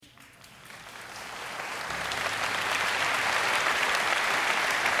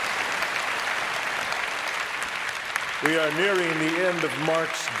We are nearing the end of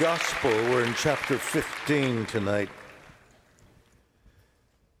Mark's Gospel. We're in chapter 15 tonight.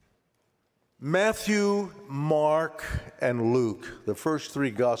 Matthew, Mark, and Luke, the first three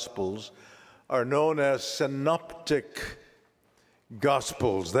Gospels, are known as synoptic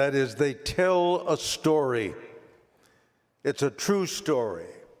Gospels. That is, they tell a story. It's a true story.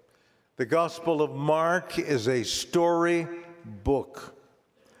 The Gospel of Mark is a story book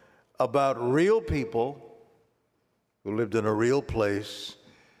about real people who lived in a real place,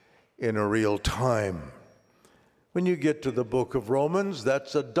 in a real time. When you get to the book of Romans,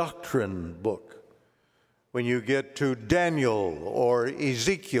 that's a doctrine book. When you get to Daniel or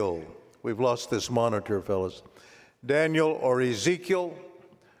Ezekiel, we've lost this monitor, fellas, Daniel or Ezekiel,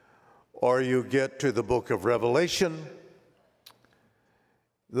 or you get to the book of Revelation,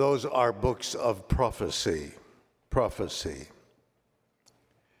 those are books of prophecy.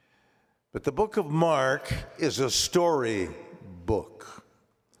 But the book of Mark is a story book,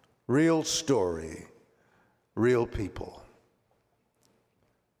 real story, real people.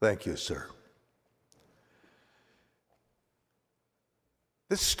 Thank you, sir.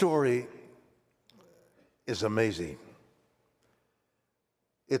 This story is amazing.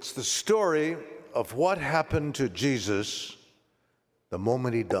 It's the story of what happened to Jesus the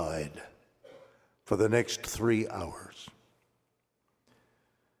moment he died for the next 3 hours.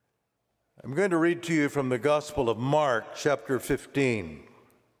 I'm going to read to you from the Gospel of Mark, chapter 15.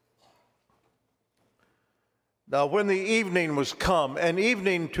 Now, when the evening was come, and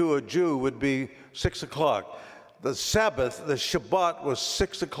evening to a Jew would be 6 o'clock. The Sabbath, the Shabbat, was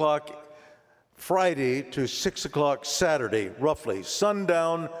 6 o'clock Friday to 6 o'clock Saturday, roughly,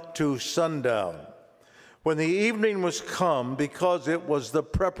 sundown to sundown. When the evening was come, because it was the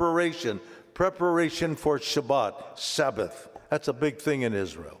preparation for Shabbat, Sabbath. That's a big thing in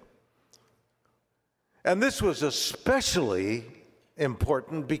Israel. And this was especially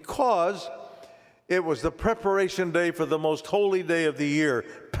important because it was the preparation day for the most holy day of the year,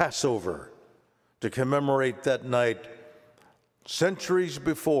 Passover, to commemorate that night centuries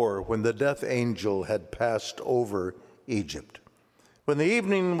before when the death angel had passed over Egypt. When the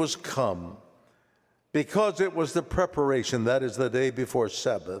evening was come, because it was the preparation, that is the day before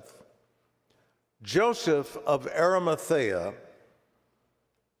Sabbath, Joseph of Arimathea,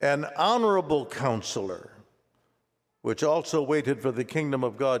 an honorable counselor, which also waited for the kingdom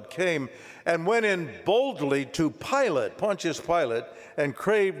of God, came and went in boldly to Pilate, Pontius Pilate, and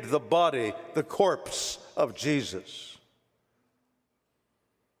craved the body, the corpse of Jesus.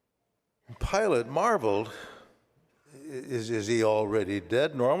 Pilate marveled, is he already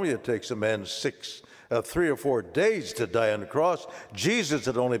dead? Normally it takes a man 3 or 4 days to die on the cross. Jesus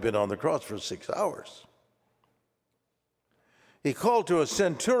had only been on the cross for 6 hours. He called to a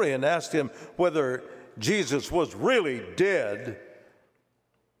centurion, asked him whether Jesus was really dead.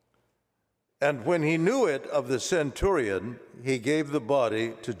 And when he knew it of the centurion, he gave the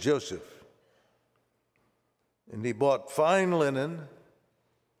body to Joseph. And he bought fine linen,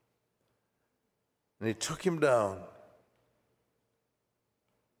 and he took him down.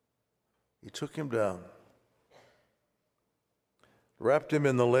 Wrapped him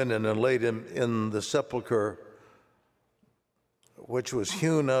in the linen and laid him in the sepulcher, which was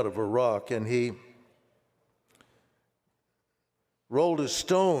hewn out of a rock, and he rolled a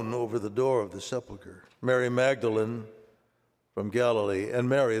stone over the door of the sepulcher. Mary Magdalene from Galilee and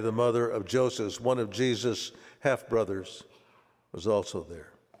Mary, the mother of Joseph, one of Jesus' half-brothers, was also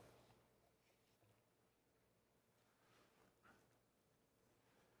there.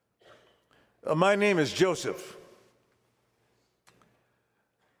 My name is Joseph.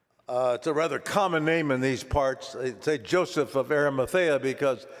 It's a rather common name in these parts. They say Joseph of Arimathea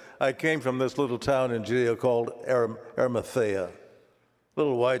because I came from this little town in Judea called Arimathea, a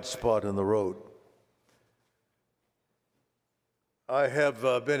little wide spot in the road. I have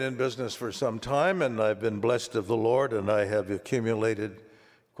been in business for some time, and I've been blessed of the Lord, and I have accumulated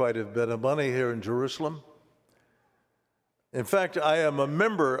quite a bit of money here in Jerusalem. In fact, I am a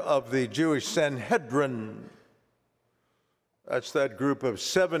member of the Jewish Sanhedrin. That's that group of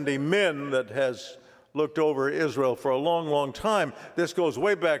 70 men that has looked over Israel for a long, long time. This goes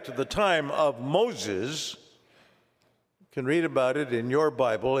way back to the time of Moses. You can read about it in your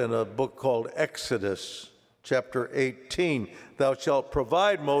Bible in a book called Exodus, chapter 18. Thou shalt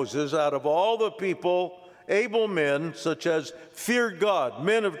provide Moses out of all the people, able men, such as fear God,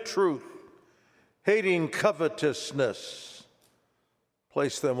 men of truth, hating covetousness.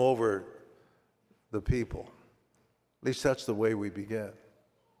 Place them over the people. At least that's the way we began.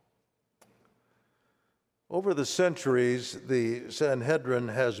 Over the centuries, the Sanhedrin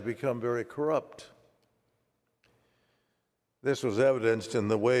has become very corrupt. This was evidenced in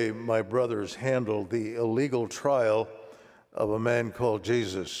the way my brothers handled the illegal trial of a man called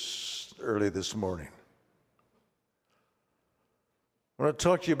Jesus early this morning. I want to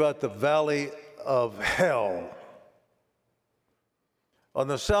talk to you about the valley of hell. On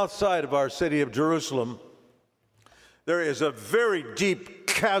the south side of our city of Jerusalem, there is a very deep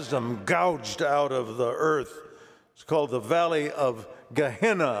chasm gouged out of the earth. It's called the Valley of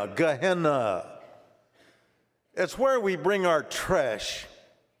Gehenna. Gehenna. It's where we bring our trash,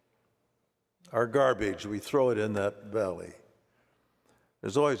 our garbage. We throw it in that valley.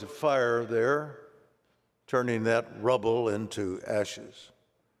 There's always a fire there, turning that rubble into ashes.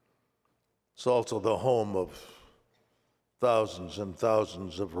 It's also the home of thousands and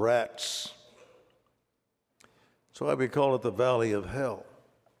thousands of rats. That's why we call it the Valley of Hell.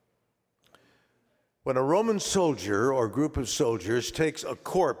 When a Roman soldier or group of soldiers takes a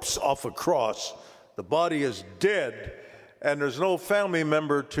corpse off a cross, the body is dead, and there's no family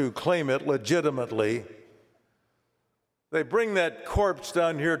member to claim it legitimately, they bring that corpse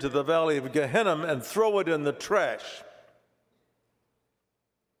down here to the Valley of Gehenna and throw it in the trash.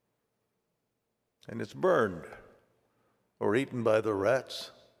 And it's burned or eaten by the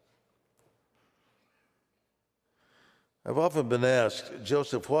rats. I've often been asked,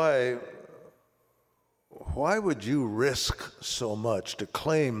 Joseph, why would you risk so much to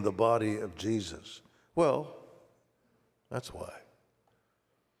claim the body of Jesus? Well, that's why.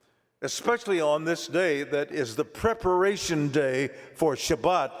 Especially on this day that is the preparation day for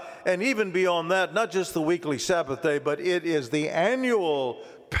Shabbat, and even beyond that, not just the weekly Sabbath day, but it is the annual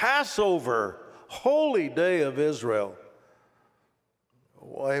Passover, holy day of Israel.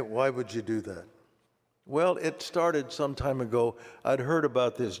 Why would you do that? Well, it started some time ago. I'd heard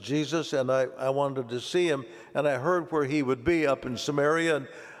about this Jesus, and I wanted to see him, and I heard where he would be up in Samaria, and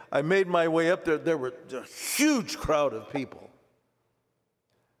I made my way up there. There were a huge crowd of people.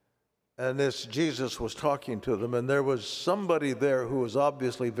 And this Jesus was talking to them, and there was somebody there who was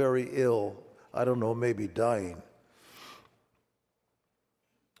obviously very ill. I don't know, maybe dying.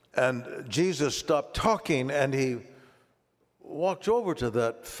 And Jesus stopped talking, and he walked over to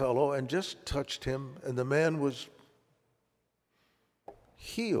that fellow and just touched him, and the man was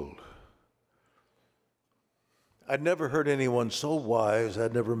healed. I'd never heard anyone so wise.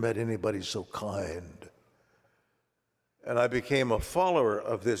 I'd never met anybody so kind. And I became a follower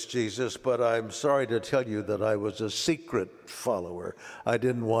of this Jesus, but I'm sorry to tell you that I was a secret follower. I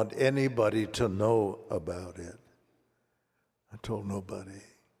didn't want anybody to know about it. I told nobody.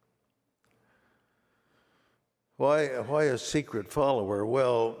 Why a secret follower?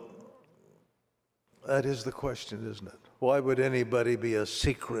 Well, that is the question, isn't it? Why would anybody be a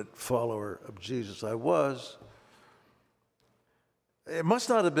secret follower of Jesus? I was. It must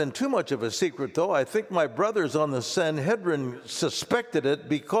not have been too much of a secret, though. I think my brothers on the Sanhedrin suspected it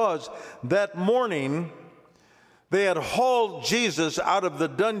because that morning they had hauled Jesus out of the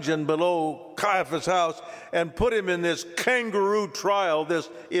dungeon below Caiaphas' house and put him in this kangaroo trial, this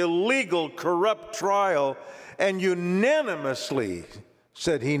illegal, corrupt trial, and unanimously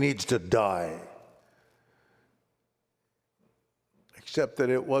said he needs to die. Except that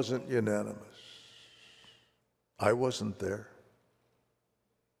it wasn't unanimous. I wasn't there.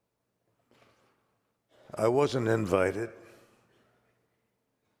 I wasn't invited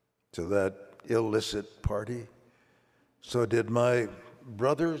to that illicit party. So did my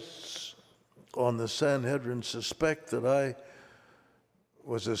brothers on the Sanhedrin suspect that I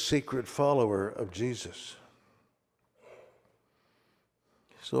was a secret follower of Jesus?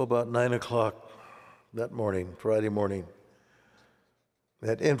 So about 9 o'clock that morning, Friday morning,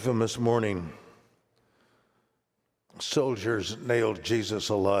 that infamous morning, soldiers nailed Jesus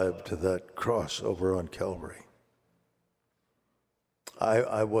alive to that cross over on Calvary.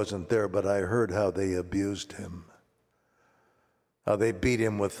 I wasn't there, but I heard how they abused him, how they beat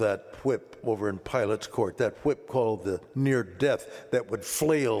him with that whip over in Pilate's court, that whip called the near death, that would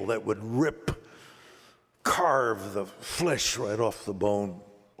flail, that would rip, carve the flesh right off the bone,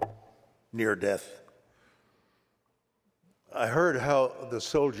 near death. I heard how the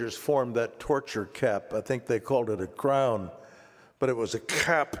soldiers formed that torture cap. I think they called it a crown, but it was a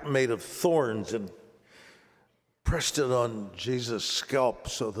cap made of thorns and pressed it on Jesus' scalp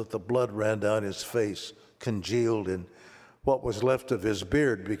so that the blood ran down his face, congealed in what was left of his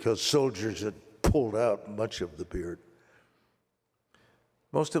beard because soldiers had pulled out much of the beard.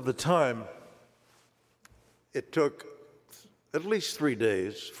 Most of the time, it took at least 3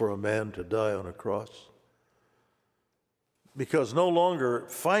 days for a man to die on a cross, because no longer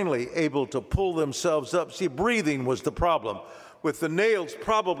finally able to pull themselves up. See, breathing was the problem. With the nails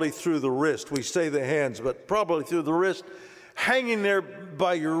probably through the wrist, we say the hands, but probably through the wrist, hanging there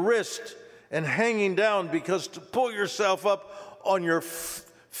by your wrist and hanging down, because to pull yourself up on your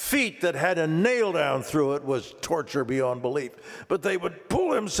feet that had a nail down through it was torture beyond belief. But they would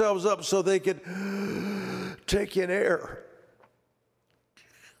pull themselves up so they could take in air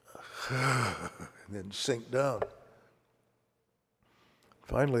and then sink down.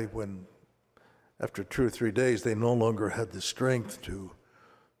 Finally, after 2 or 3 days, they no longer had the strength to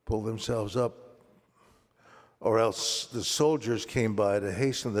pull themselves up, or else the soldiers came by to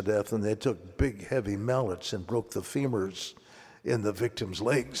hasten the death, and they took big, heavy mallets and broke the femurs in the victim's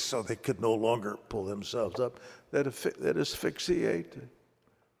legs so they could no longer pull themselves up. That asphyxiate.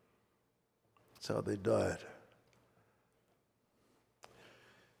 That's how they died.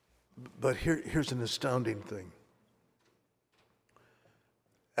 But here's an astounding thing.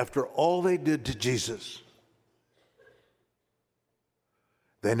 After all they did to Jesus,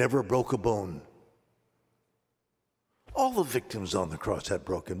 they never broke a bone. All the victims on the cross had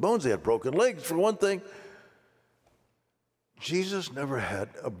broken bones. They had broken legs, for one thing. Jesus never had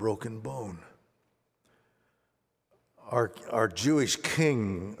a broken bone. Our Jewish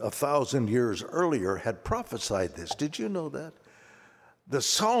king 1,000 years earlier had prophesied this. Did you know that? The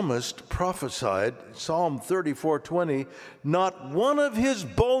psalmist prophesied, Psalm 34:20, not one of his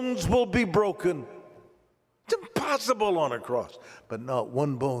bones will be broken. It's impossible on a cross, but not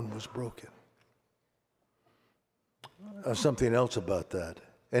one bone was broken. Something else about that,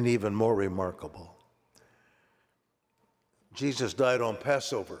 and even more remarkable. Jesus died on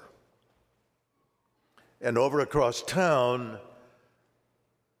Passover. And over across town,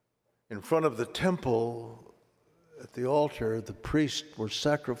 in front of the temple, at the altar, the priests were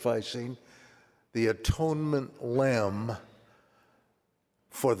sacrificing the atonement lamb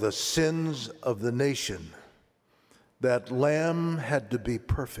for the sins of the nation. That lamb had to be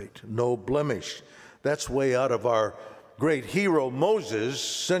perfect, no blemish. That's way out of our great hero Moses.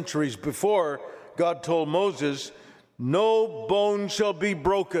 Centuries before, God told Moses, no bone shall be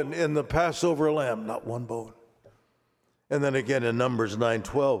broken in the Passover lamb, not one bone. And then again in Numbers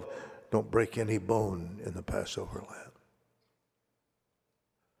 9:12, don't break any bone in the Passover lamb.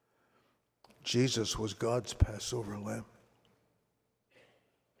 Jesus was God's Passover lamb.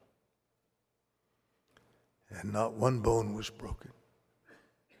 And not one bone was broken.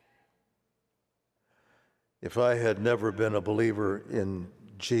 If I had never been a believer in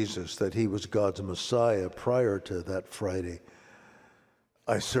Jesus, that he was God's Messiah prior to that Friday,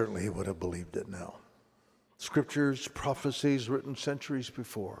 I certainly would have believed it now. Scriptures, prophecies written centuries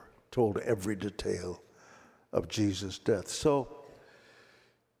before told every detail of Jesus' death. So,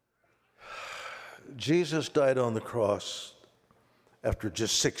 Jesus died on the cross after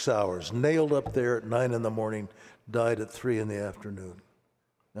just 6 hours, nailed up there at 9 in the morning, died at 3 in the afternoon.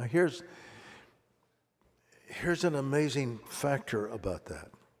 Now here's an amazing factor about that.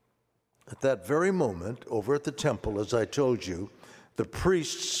 At that very moment, over at the temple, as I told you, the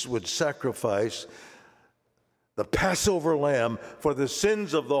priests would sacrifice the Passover lamb for the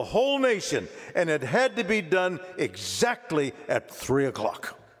sins of the whole nation, and it had to be done exactly at 3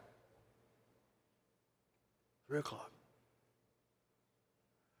 o'clock. 3 o'clock.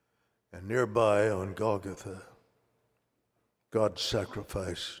 And nearby on Golgotha, God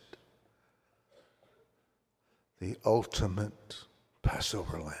sacrificed the ultimate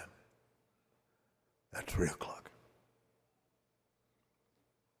Passover lamb at 3 o'clock.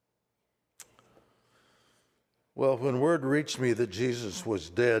 Well, when word reached me that Jesus was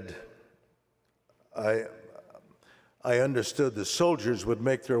dead, I understood the soldiers would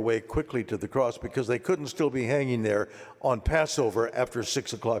make their way quickly to the cross because they couldn't still be hanging there on Passover after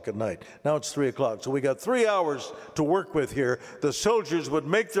 6 o'clock at night. Now it's 3 o'clock, so we got 3 hours to work with here. The soldiers would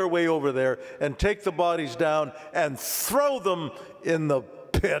make their way over there and take the bodies down and throw them in the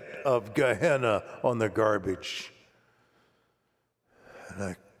pit of Gehenna on the garbage. And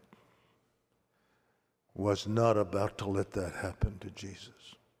I was not about to let that happen to Jesus.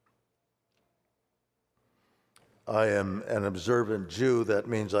 I am an observant Jew. That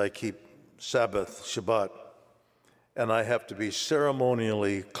means I keep Sabbath, Shabbat, and I have to be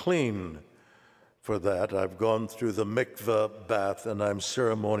ceremonially clean for that. I've gone through the mikveh bath, and I'm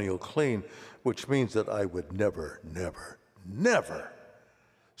ceremonial clean, which means that I would never, never, never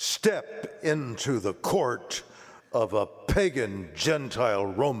step into the court of a pagan Gentile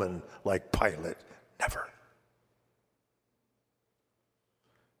Roman like Pilate. Never.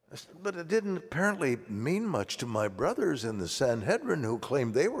 But it didn't apparently mean much to my brothers in the Sanhedrin who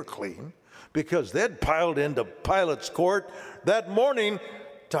claimed they were clean, because they'd piled into Pilate's court that morning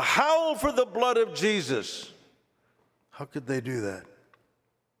to howl for the blood of Jesus. How could they do that?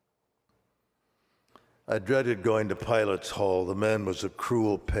 I dreaded going to Pilate's hall. The man was a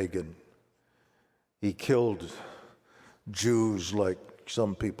cruel pagan. He killed Jews like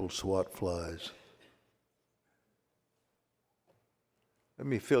some people swat flies. Let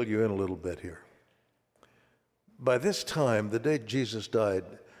me fill you in a little bit here. By this time, the day Jesus died,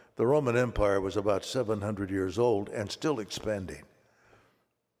 the Roman Empire was about 700 years old and still expanding.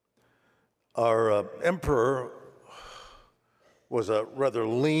 Our emperor was a rather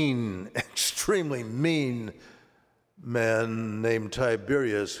lean, extremely mean man named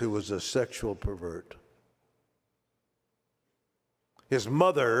Tiberius, who was a sexual pervert. His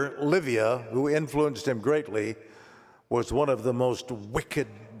mother, Livia, who influenced him greatly, was one of the most wicked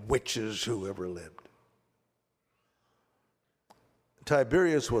witches who ever lived.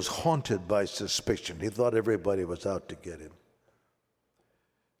 Tiberius was haunted by suspicion. He thought everybody was out to get him.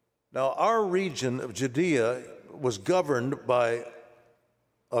 Now, our region of Judea was governed by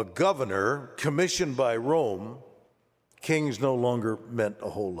a governor commissioned by Rome. Kings no longer meant a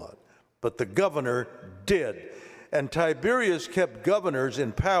whole lot, but the governor did. And Tiberius kept governors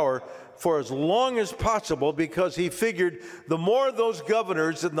in power for as long as possible because he figured the more those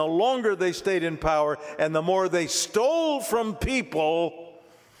governors and the longer they stayed in power and the more they stole from people,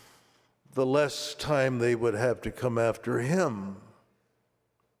 the less time they would have to come after him.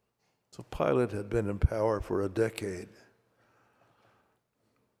 So Pilate had been in power for a decade.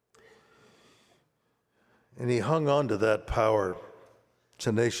 And he hung on to that power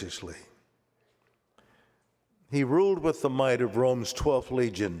tenaciously. He ruled with the might of Rome's 12th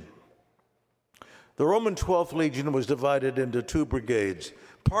Legion. The Roman 12th Legion was divided into two brigades.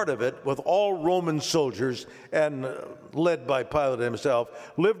 Part of it, with all Roman soldiers and led by Pilate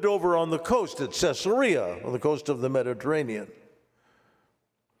himself, lived over on the coast at Caesarea, on the coast of the Mediterranean.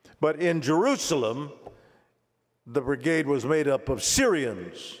 But in Jerusalem, the brigade was made up of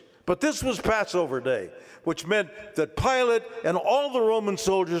Syrians. But this was Passover Day, which meant that Pilate and all the Roman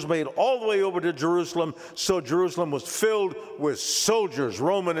soldiers made all the way over to Jerusalem, so Jerusalem was filled with soldiers,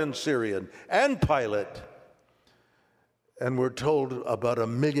 Roman and Syrian, and Pilate. And we're told about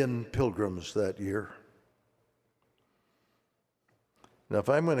 1 million pilgrims that year. Now, if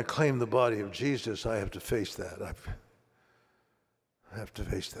I'm going to claim the body of Jesus, I have to face that. I have to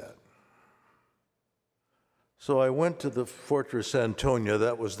face that. So I went to the Fortress Antonia.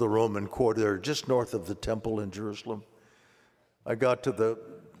 That was the Roman quarter, just north of the temple in Jerusalem. I got to the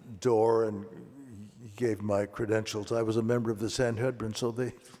door and gave my credentials. I was a member of the Sanhedrin, so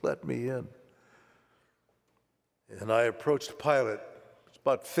they let me in. And I approached Pilate. He was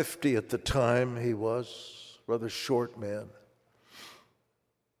about 50 at the time. He was a rather short man.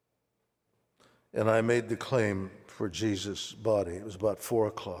 And I made the claim for Jesus' body. It was about 4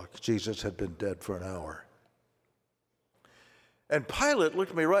 o'clock. Jesus had been dead for an hour. And Pilate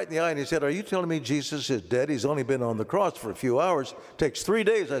looked me right in the eye and he said, "Are you telling me Jesus is dead? He's only been on the cross for a few hours. Takes 3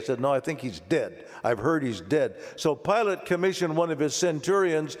 days." I said, "No, I think he's dead. I've heard he's dead." So Pilate commissioned one of his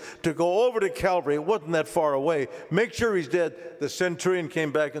centurions to go over to Calvary. It wasn't that far away. Make sure he's dead. The centurion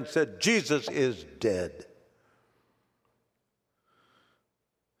came back and said, "Jesus is dead."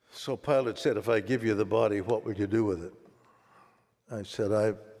 So Pilate said, "If I give you the body, what would you do with it?" I said,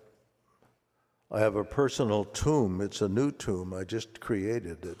 I have a personal tomb. It's a new tomb. I just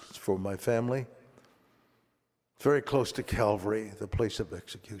created it. It's for my family. It's very close to Calvary, the place of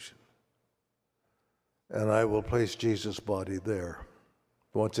execution. And I will place Jesus' body there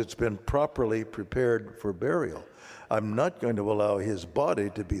once it's been properly prepared for burial. I'm not going to allow his body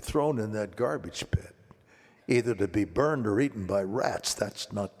to be thrown in that garbage pit, either to be burned or eaten by rats.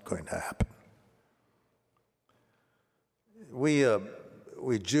 That's not going to happen.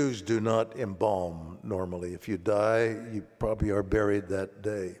 We Jews do not embalm normally. If you die, you probably are buried that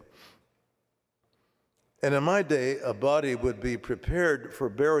day. And in my day, a body would be prepared for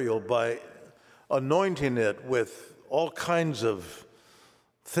burial by anointing it with all kinds of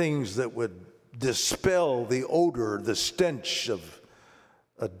things that would dispel the odor, the stench of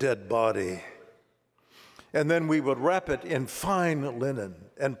a dead body. And then we would wrap it in fine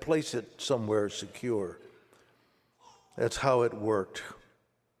linen and place it somewhere secure. That's how it worked.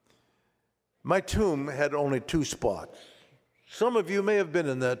 My tomb had only 2 spots. Some of you may have been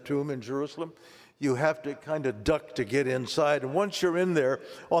in that tomb in Jerusalem. You have to kind of duck to get inside. And once you're in there,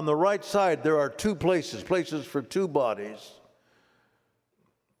 on the right side, there are 2 places for 2 bodies.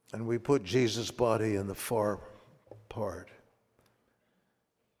 And we put Jesus' body in the far part.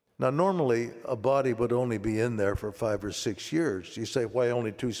 Now, normally, a body would only be in there for 5 or 6 years. You say, why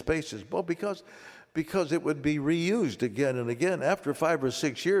only 2 spaces? Well, because it would be reused again and again. After 5 or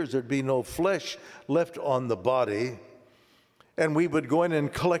 6 years, there'd be no flesh left on the body. And we would go in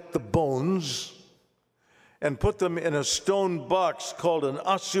and collect the bones and put them in a stone box called an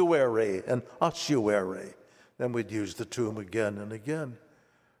ossuary, Then we'd use the tomb again and again.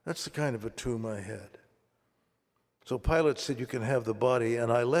 That's the kind of a tomb I had. So Pilate said, you can have the body,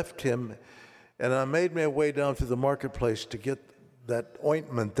 and I left him, and I made my way down to the marketplace to get that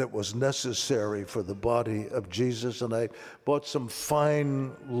ointment that was necessary for the body of Jesus, and I bought some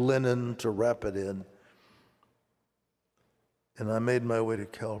fine linen to wrap it in, and I made my way to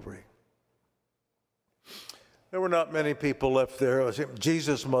Calvary. There were not many people left there.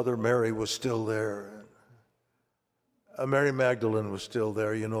 Jesus' mother, Mary, was still there. Mary Magdalene was still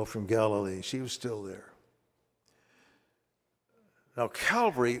there, from Galilee. She was still there. Now,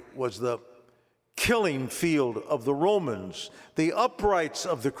 Calvary was the killing field of the Romans. The uprights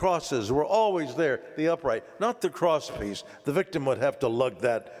of the crosses were always there, the upright, not the crosspiece. The victim would have to lug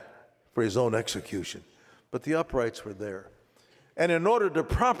that for his own execution. But the uprights were there. And in order to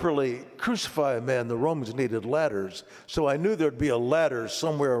properly crucify a man, the Romans needed ladders. So I knew there'd be a ladder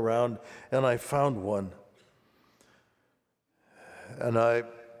somewhere around, and I found one. And I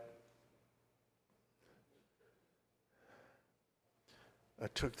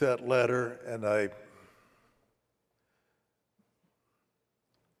took that ladder and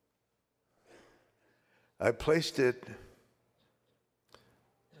I placed it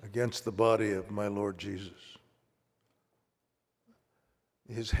against the body of my Lord Jesus.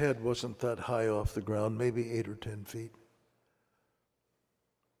 His head wasn't that high off the ground, maybe 8 or 10 feet.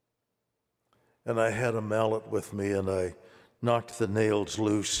 And I had a mallet with me, and I knocked the nails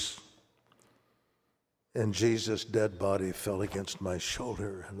loose. And Jesus' dead body fell against my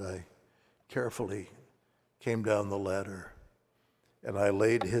shoulder, and I carefully came down the ladder, and I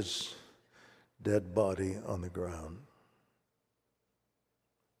laid his dead body on the ground.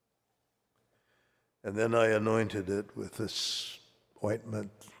 And then I anointed it with this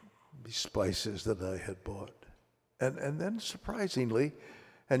ointment, these spices that I had bought. And then surprisingly,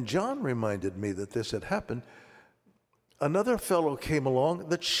 and John reminded me that this had happened, another fellow came along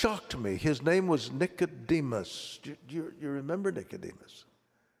that shocked me. His name was Nicodemus. You remember Nicodemus?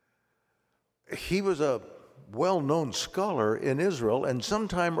 He was a well-known scholar in Israel, and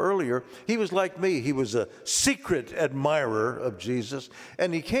sometime earlier, he was like me. He was a secret admirer of Jesus,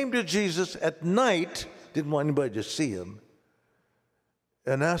 and he came to Jesus at night, didn't want anybody to see him,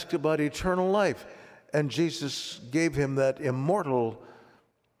 and asked about eternal life. And Jesus gave him that immortal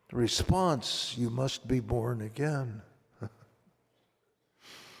response, you must be born again.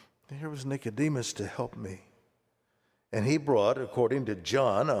 Here was Nicodemus to help me. And he brought, according to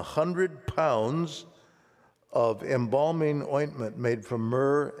John, 100 pounds of embalming ointment made from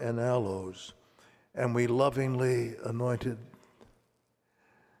myrrh and aloes. And we lovingly anointed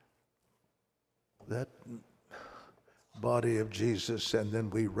that body of Jesus, and then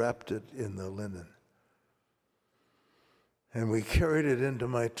we wrapped it in the linen. And we carried it into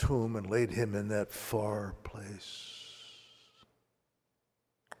my tomb and laid him in that far place.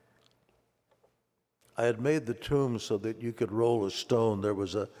 I had made the tomb so that you could roll a stone. There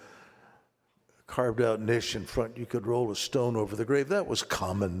was a carved out niche in front. You could roll a stone over the grave. That was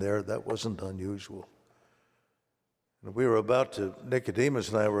common there. That wasn't unusual. And Nicodemus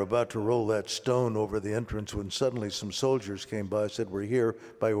and I were about to roll that stone over the entrance when suddenly some soldiers came by and said, we're here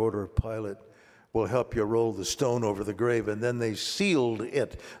by order of Pilate. We'll help you roll the stone over the grave. And then they sealed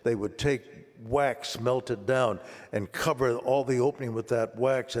it. They would take wax, melt it down, and cover all the opening with that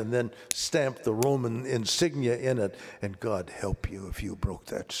wax, and then stamp the Roman insignia in it. And God help you if you broke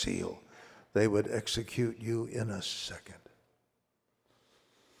that seal. They would execute you in a second.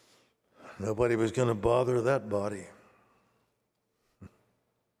 Nobody was going to bother that body.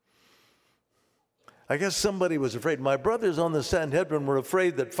 I guess somebody was afraid. My brothers on the Sanhedrin were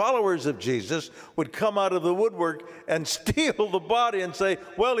afraid that followers of Jesus would come out of the woodwork and steal the body and say,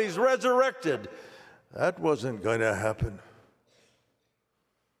 well, he's resurrected. That wasn't going to happen.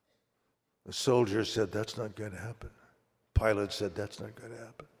 The soldiers said, that's not going to happen. Pilate said, that's not going to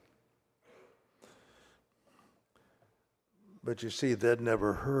happen. But you see, they'd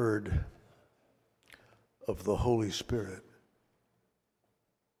never heard of the Holy Spirit.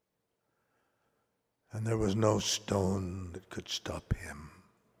 And there was no stone that could stop him.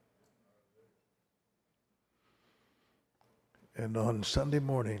 And on Sunday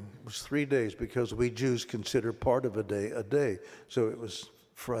morning, it was 3 days because we Jews consider part of a day. So it was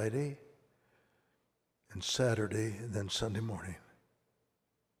Friday and Saturday and then Sunday morning.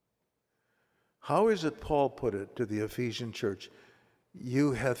 How is it Paul put it to the Ephesian church?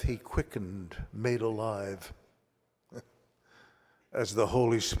 You hath he quickened, made alive, as the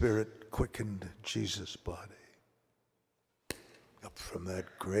Holy Spirit quickened Jesus' body up from that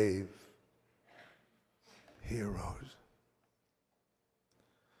grave. He arose.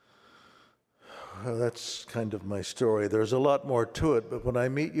 Well, that's kind of my story. There's a lot more to it, but when I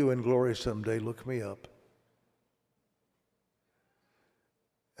meet you in glory someday, look me up.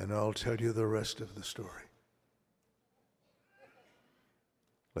 And I'll tell you the rest of the story.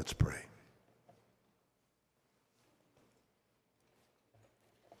 Let's pray.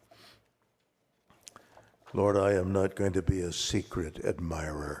 Lord, I am not going to be a secret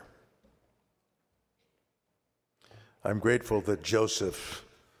admirer. I'm grateful that Joseph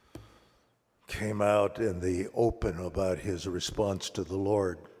came out in the open about his response to the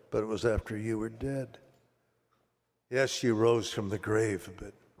Lord, but it was after you were dead. Yes, you rose from the grave,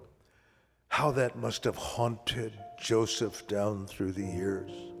 but how that must have haunted Joseph down through the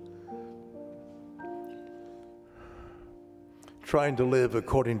years. Trying to live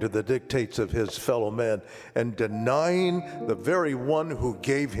according to the dictates of his fellow men and denying the very one who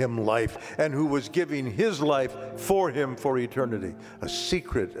gave him life and who was giving his life for him for eternity, a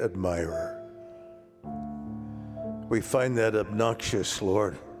secret admirer. We find that obnoxious,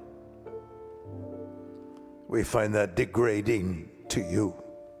 Lord. We find that degrading to you.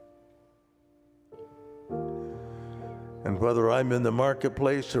 And whether I'm in the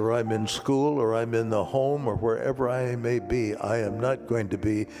marketplace or I'm in school or I'm in the home or wherever I may be, I am not going to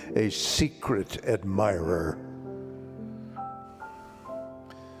be a secret admirer.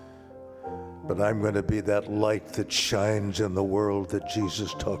 But I'm going to be that light that shines in the world that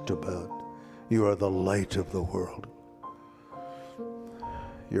Jesus talked about. You are the light of the world.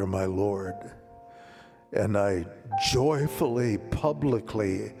 You're my Lord. And I joyfully,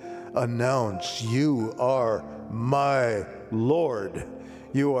 publicly announce you are my Lord.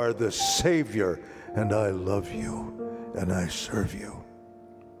 You are the Savior, and I love you, and I serve you.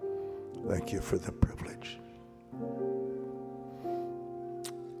 Thank you for the privilege.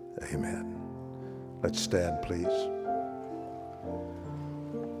 Amen. Let's stand, please.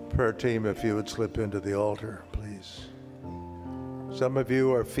 Prayer team, if you would slip into the altar, please. Some of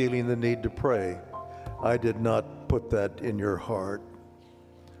you are feeling the need to pray. I did not put that in your heart.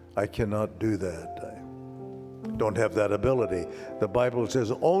 I cannot do that. I don't have that ability. The Bible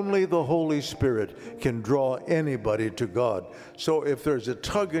says only the Holy Spirit can draw anybody to God. So if there's a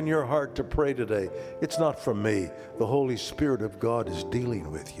tug in your heart to pray today, it's not from me. The Holy Spirit of God is dealing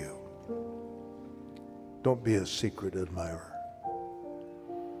with you. Don't be a secret admirer.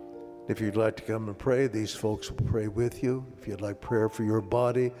 If you'd like to come and pray, these folks will pray with you. If you'd like prayer for your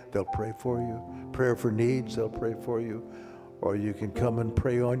body, they'll pray for you. Prayer for needs, they'll pray for you. Or you can come and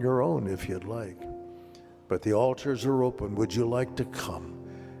pray on your own if you'd like. But the altars are open. Would you like to come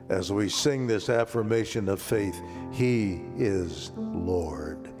as we sing this affirmation of faith? He is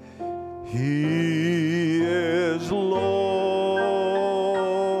Lord. He is Lord.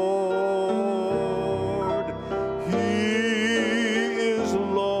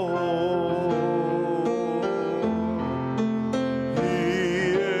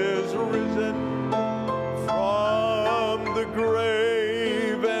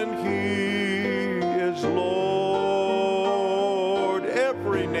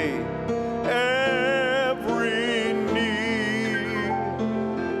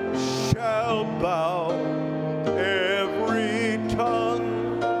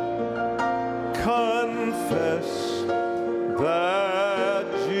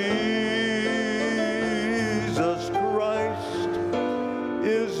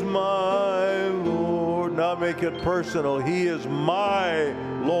 Make it personal. He is my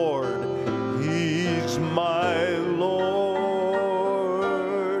Lord. He's my Lord.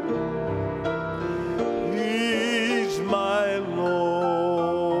 He's my Lord.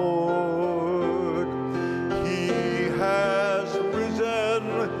 He has risen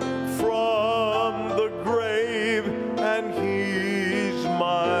from the grave, and he's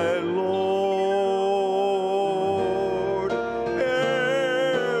my Lord.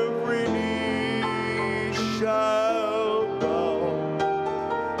 Every knee shall bow,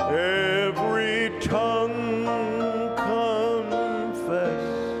 every tongue confess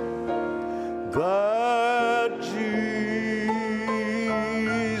that Jesus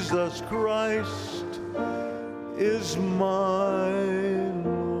Christ is my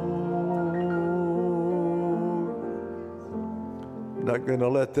Lord. I'm not going to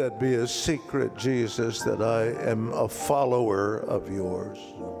let that be a secret, Jesus, that I am a follower of yours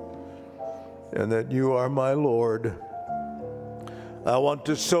and that you are my Lord. I want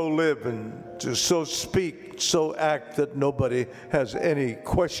to so live and to so speak, so act that nobody has any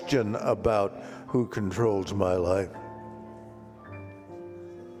question about who controls my life.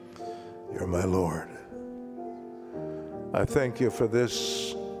 You're my Lord. I thank you for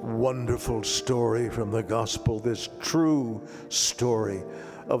this wonderful story from the gospel, this true story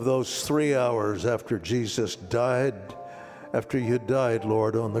of those 3 hours after Jesus died, after you died,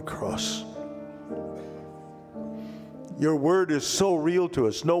 Lord, on the cross. Your word is so real to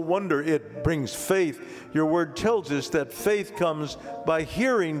us. No wonder it brings faith. Your word tells us that faith comes by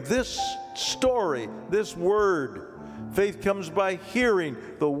hearing this story, this word. Faith comes by hearing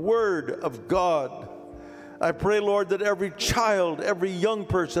the word of God. I pray, Lord, that every child, every young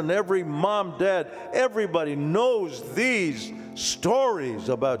person, every mom, dad, everybody knows these stories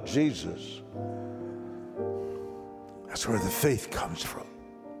about Jesus. That's where the faith comes from.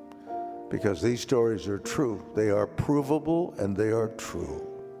 Because these stories are true. They are provable and they are true.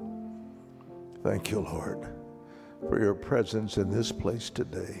 Thank you, Lord, for your presence in this place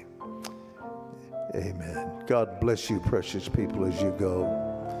today. Amen. God bless you, precious people, as you go.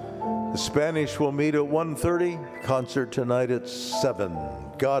 The Spanish will meet at 1:30. Concert tonight at 7.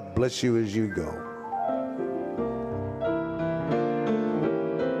 God bless you as you go.